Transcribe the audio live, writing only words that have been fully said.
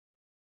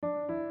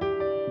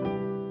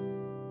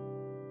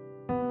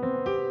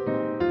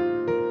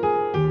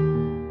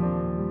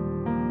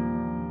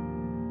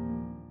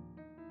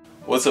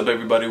What's up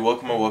everybody,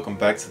 welcome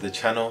back to the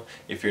channel.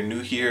 If you're new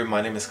here, my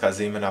name is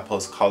Kazim and I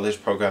post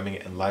college programming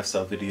and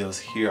lifestyle videos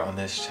here on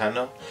this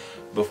channel.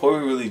 Before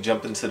we really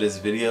jump into this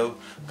video,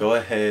 go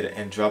ahead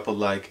and drop a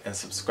like and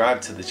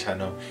subscribe to the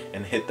channel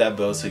and hit that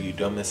bell so you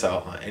don't miss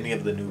out on any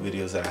of the new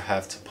videos that I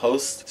have to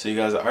post. So you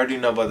guys already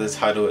know by the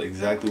title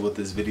exactly what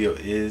this video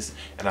is,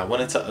 and I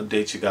wanted to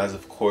update you guys,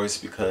 of course,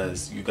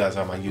 because you guys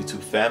are my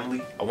YouTube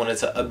family. I wanted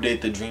to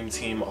update the dream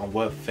team on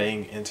what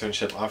FAANG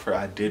internship offer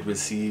I did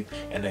receive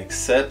and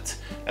accept,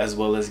 as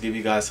well as give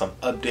you guys some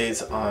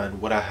updates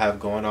on what I have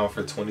going on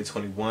for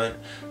 2021.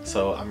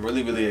 So I'm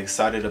really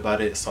excited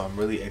about it. So I'm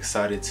really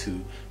excited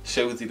to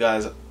share with you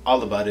guys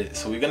all about it.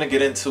 So we're gonna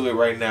get into it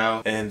right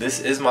now, and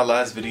this is my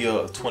last video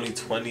of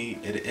 2020.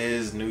 It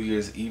is New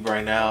Year's Eve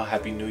right now.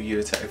 Happy New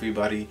Year to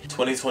everybody.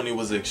 2020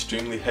 was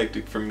extremely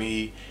hectic for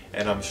me,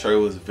 and I'm sure it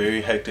was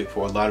very hectic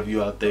for a lot of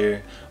you out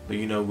there, but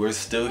you know, we're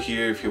still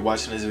here. If you're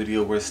watching this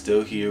video, we're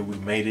still here. We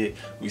made it,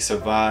 we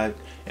survived,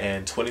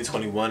 and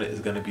 2021 is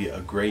going to be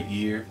a great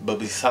year. But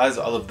besides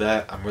all of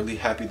that, I'm really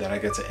happy that I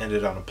get to end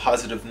it on a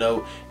positive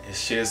note and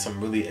share some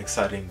really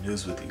exciting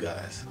news with you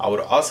guys. I would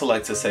also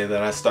like to say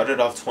that I started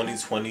off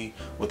 2020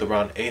 with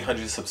around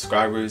 800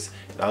 subscribers,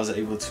 and I was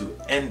able to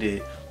end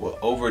it with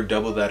over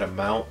double that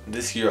amount.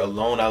 This year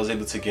alone, I was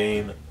able to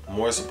gain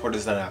more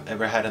supporters than I've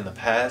ever had in the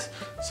past,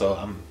 so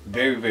I'm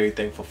very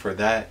thankful for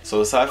that.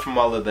 So aside from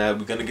all of that,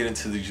 we're gonna get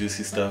into the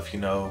juicy stuff, you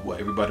know, what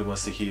everybody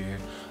wants to hear.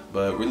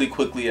 But really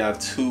quickly, I have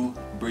two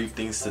brief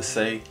things to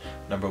say.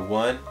 Number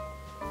one,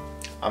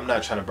 I'm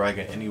not trying to brag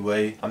in any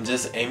way. I'm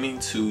just aiming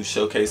to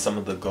showcase some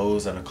of the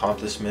goals and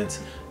accomplishments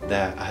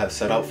that I have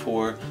set out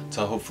for,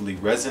 to hopefully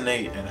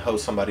resonate and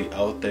help somebody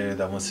out there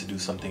that wants to do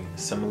something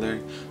similar.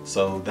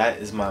 So that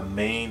is my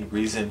main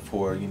reason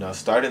for, you know,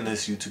 starting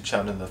this YouTube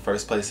channel in the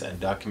first place and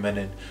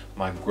documenting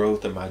my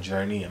growth and my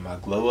journey and my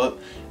glow up,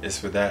 is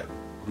for that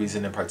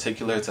reason in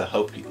particular, to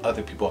help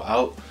other people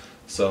out.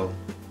 So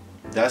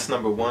that's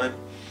number one.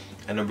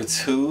 And number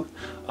two,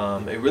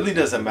 it really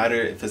doesn't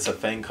matter if it's a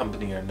FAANG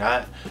company or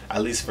not.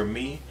 At least for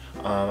me,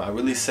 I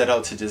really set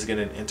out to just get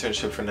an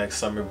internship for next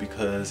summer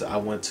because I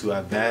want to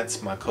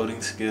advance my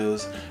coding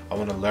skills. I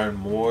want to learn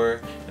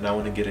more and I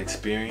want to get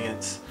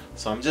experience.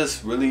 So I'm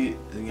just really,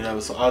 you know,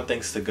 it's all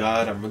thanks to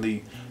God. I'm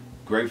really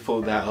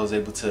grateful that I was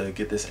able to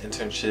get this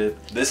internship.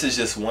 This is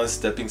just one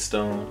stepping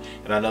stone,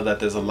 and I know that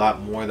there's a lot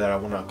more that I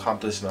want to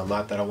accomplish and a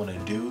lot that I want to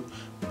do,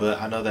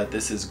 but I know that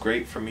this is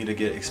great for me to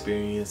get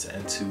experience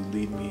and to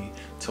lead me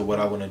to what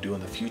I want to do in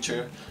the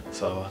future.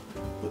 So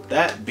with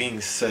that being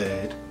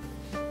said,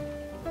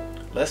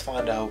 let's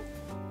find out.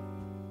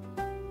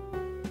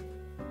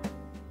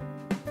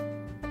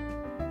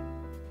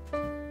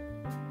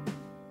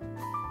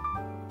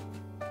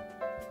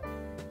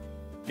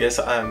 Yes,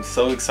 I'm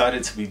so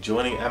excited to be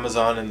joining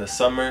Amazon in the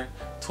summer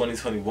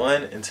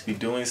 2021 and to be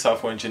doing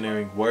software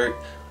engineering work.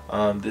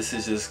 This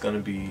is just going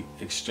to be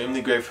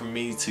extremely great for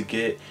me to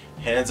get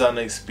hands-on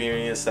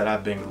experience that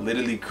I've been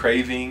literally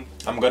craving.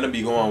 I'm going to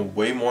be going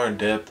way more in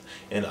depth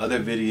in other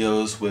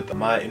videos with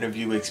my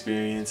interview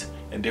experience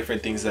and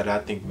different things that I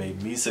think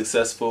made me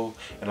successful.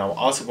 And I'm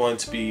also going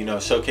to be, you know,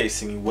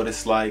 showcasing what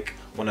it's like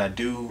when I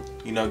do,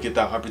 you know, get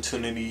that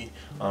opportunity,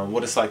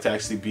 what it's like to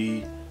actually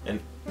be an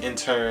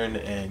intern,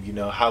 and you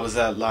know, how was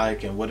that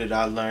like and what did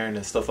I learn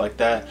and stuff like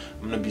that.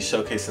 I'm going to be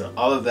showcasing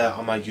all of that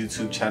on my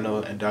YouTube channel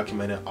and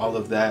documenting all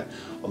of that,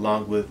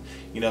 along with,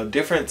 you know,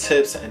 different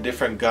tips and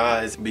different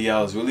guides. But yeah,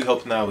 I was really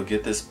hoping that I would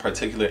get this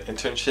particular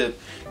internship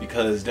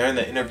because during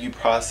the interview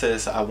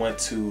process I went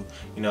to,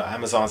 you know,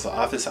 Amazon's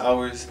office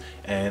hours,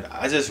 and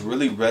I just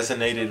really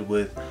resonated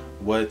with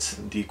what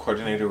the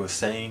coordinator was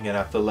saying, and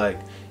I feel like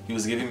he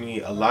was giving me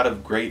a lot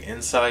of great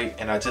insight,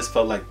 and I just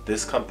felt like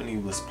this company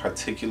was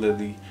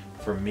particularly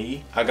for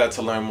me. I got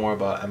to learn more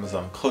about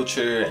Amazon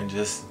culture and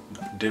just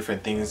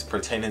different things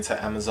pertaining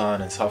to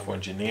Amazon and software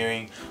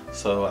engineering.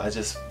 So I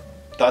just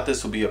thought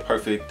this would be a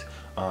perfect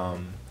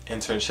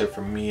internship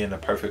for me and a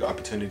perfect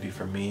opportunity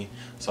for me.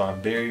 So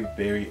I'm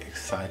very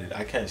excited.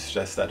 I can't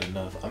stress that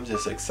enough. I'm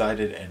just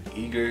excited and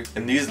eager.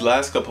 In these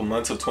last couple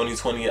months of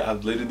 2020,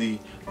 I've literally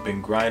been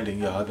grinding,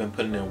 y'all. I've been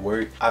putting in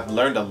work. I've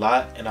learned a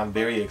lot, and I'm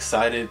very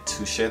excited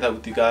to share that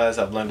with you guys.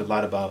 I've learned a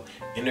lot about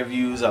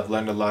interviews. I've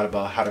learned a lot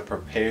about how to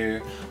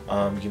prepare,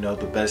 you know,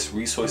 the best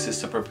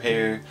resources to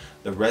prepare,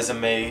 the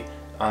resume,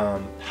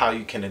 how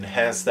you can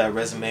enhance that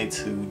resume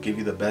to give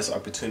you the best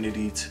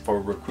opportunity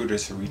for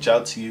recruiters to reach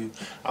out to you.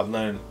 I've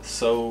learned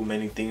so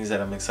many things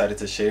that I'm excited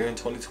to share in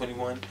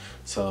 2021.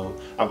 So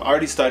I've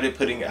already started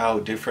putting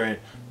out different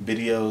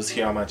videos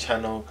here on my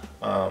channel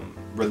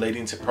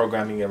relating to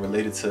programming and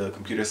related to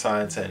computer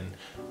science, and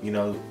you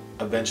know,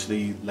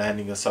 eventually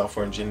landing a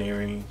software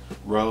engineering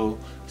role.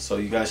 So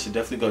you guys should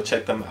definitely go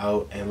check them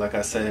out. And like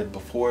I said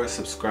before,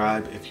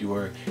 subscribe if you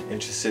are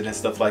interested in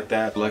stuff like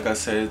that. Like I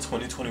said,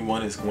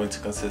 2021 is going to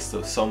consist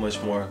of so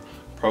much more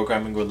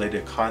programming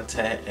related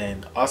content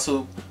and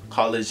also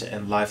college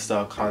and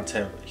lifestyle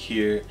content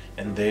here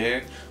and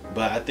there.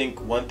 But I think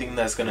one thing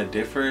that's going to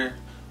differ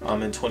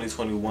in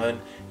 2021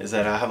 is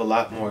that I have a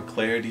lot more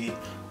clarity.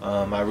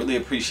 I really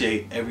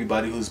appreciate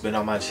everybody who's been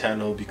on my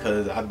channel,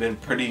 because I've been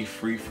pretty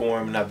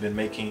freeform and I've been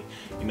making,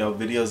 you know,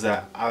 videos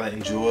that I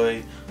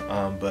enjoy,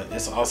 but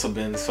it's also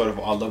been sort of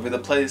all over the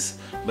place.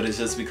 But it's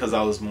just because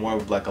I was more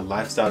of like a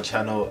lifestyle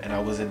channel and I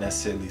wasn't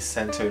necessarily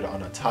centered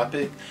on a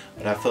topic.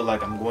 But I feel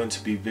like I'm going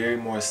to be very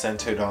more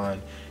centered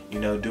on, you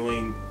know,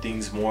 doing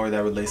things more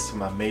that relates to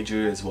my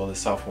major, as well as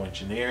software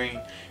engineering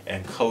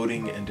and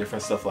coding and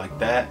different stuff like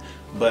that,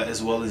 but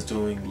as well as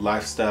doing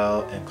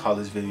lifestyle and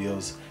college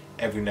videos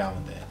every now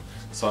and then.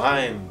 So I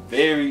am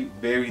very,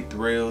 very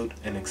thrilled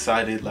and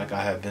excited, like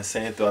I have been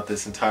saying throughout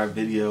this entire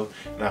video,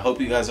 and I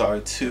hope you guys are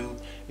too.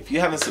 If you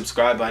haven't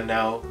subscribed by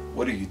now,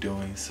 what are you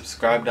doing?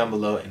 Subscribe down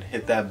below and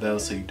hit that bell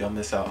so you don't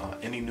miss out on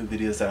any new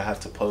videos that I have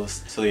to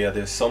post. So yeah,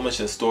 there's so much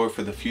in store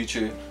for the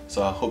future,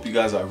 so I hope you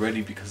guys are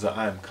ready, because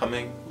I am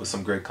coming with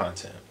some great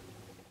content.